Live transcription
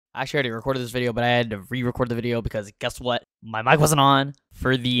I actually already recorded this video, but I had to re-record the video because guess what? My mic wasn't on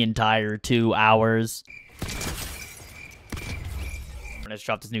for the entire 2 hours. I just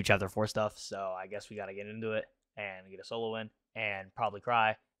dropped this new chapter 4 stuff, so I guess we gotta get into it and get a solo win and probably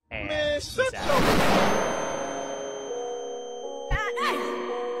cry and peace out.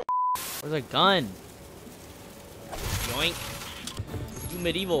 Where's a gun? Yoink. You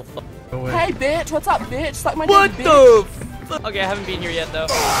medieval fuck. Hey bitch, what's up bitch? Suck my What dick, the bitch. fuck? Okay, I haven't been here yet though.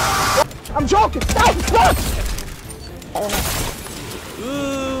 I'm joking! No! Fuck!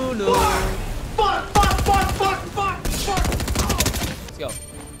 Ooh, no. Fuck! Let's go.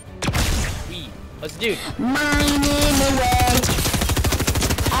 Let's do. My name is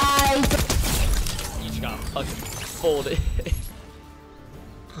You just got fucking folded.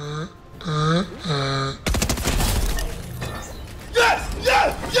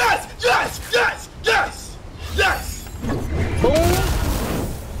 Yes! Boom!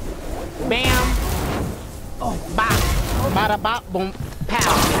 Bam! Oh, bop! Bada bop, boom, pow!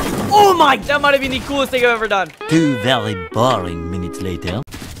 Oh my, that might have been the coolest thing I've ever done. 2 very boring minutes later.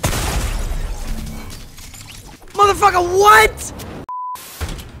 Motherfucker, what?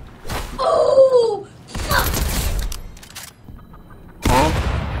 Oh! Huh?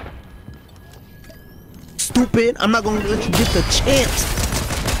 Stupid! I'm not gonna let you get the chance!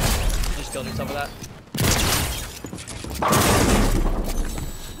 Just killed yourself with that.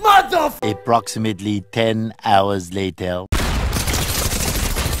 Mother. Approximately 10 hours later.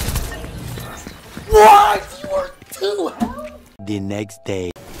 What? You are too hell. The next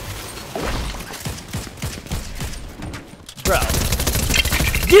day. Bro.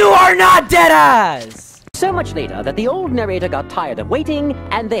 You are not dead ass! So much later that the old narrator got tired of waiting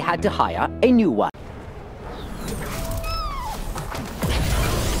and they had to hire a new one.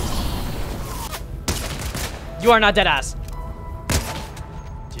 You are not dead ass.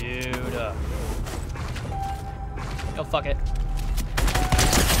 Dude. Oh, fuck it.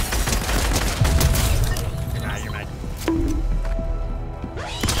 Nah, you're mad.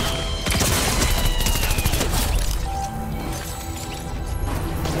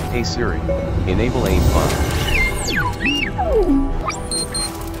 Hey Siri, enable aim fun.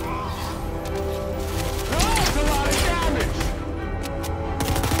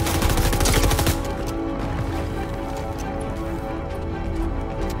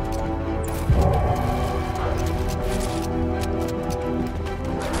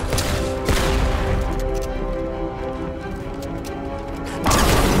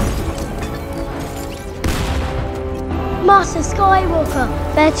 Master Skywalker,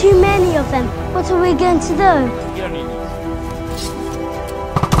 there are too many of them. What are we going to do? You don't need these.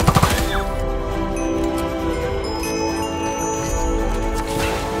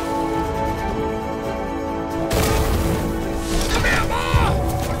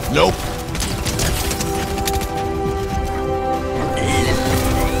 Nope.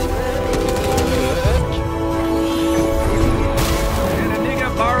 Can a nigga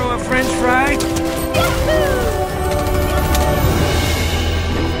borrow a French fry?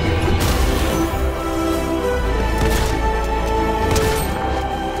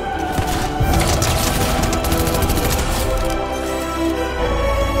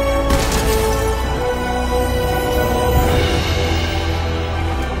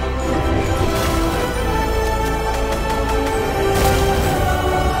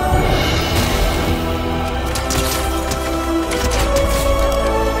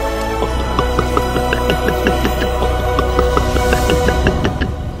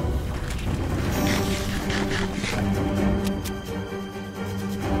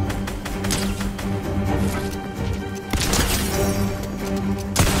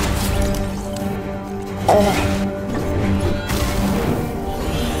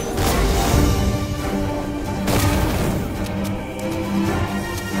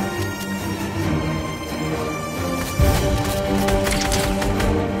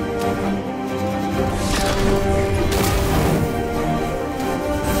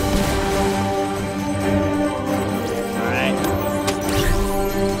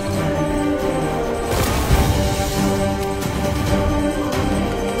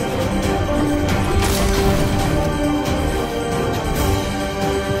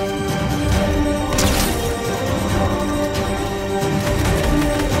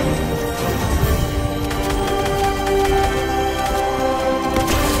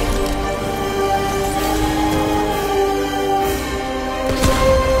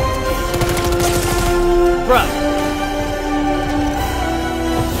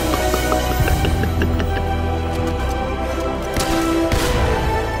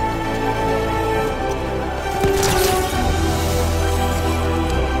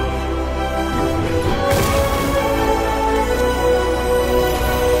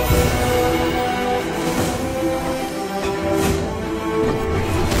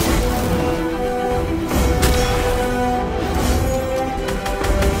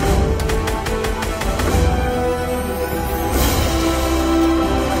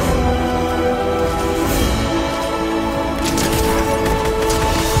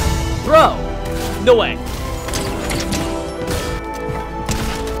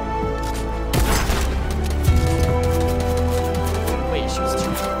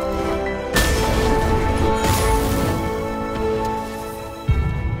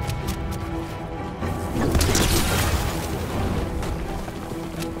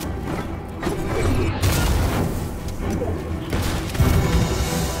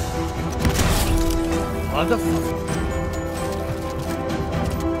 Motherfucker.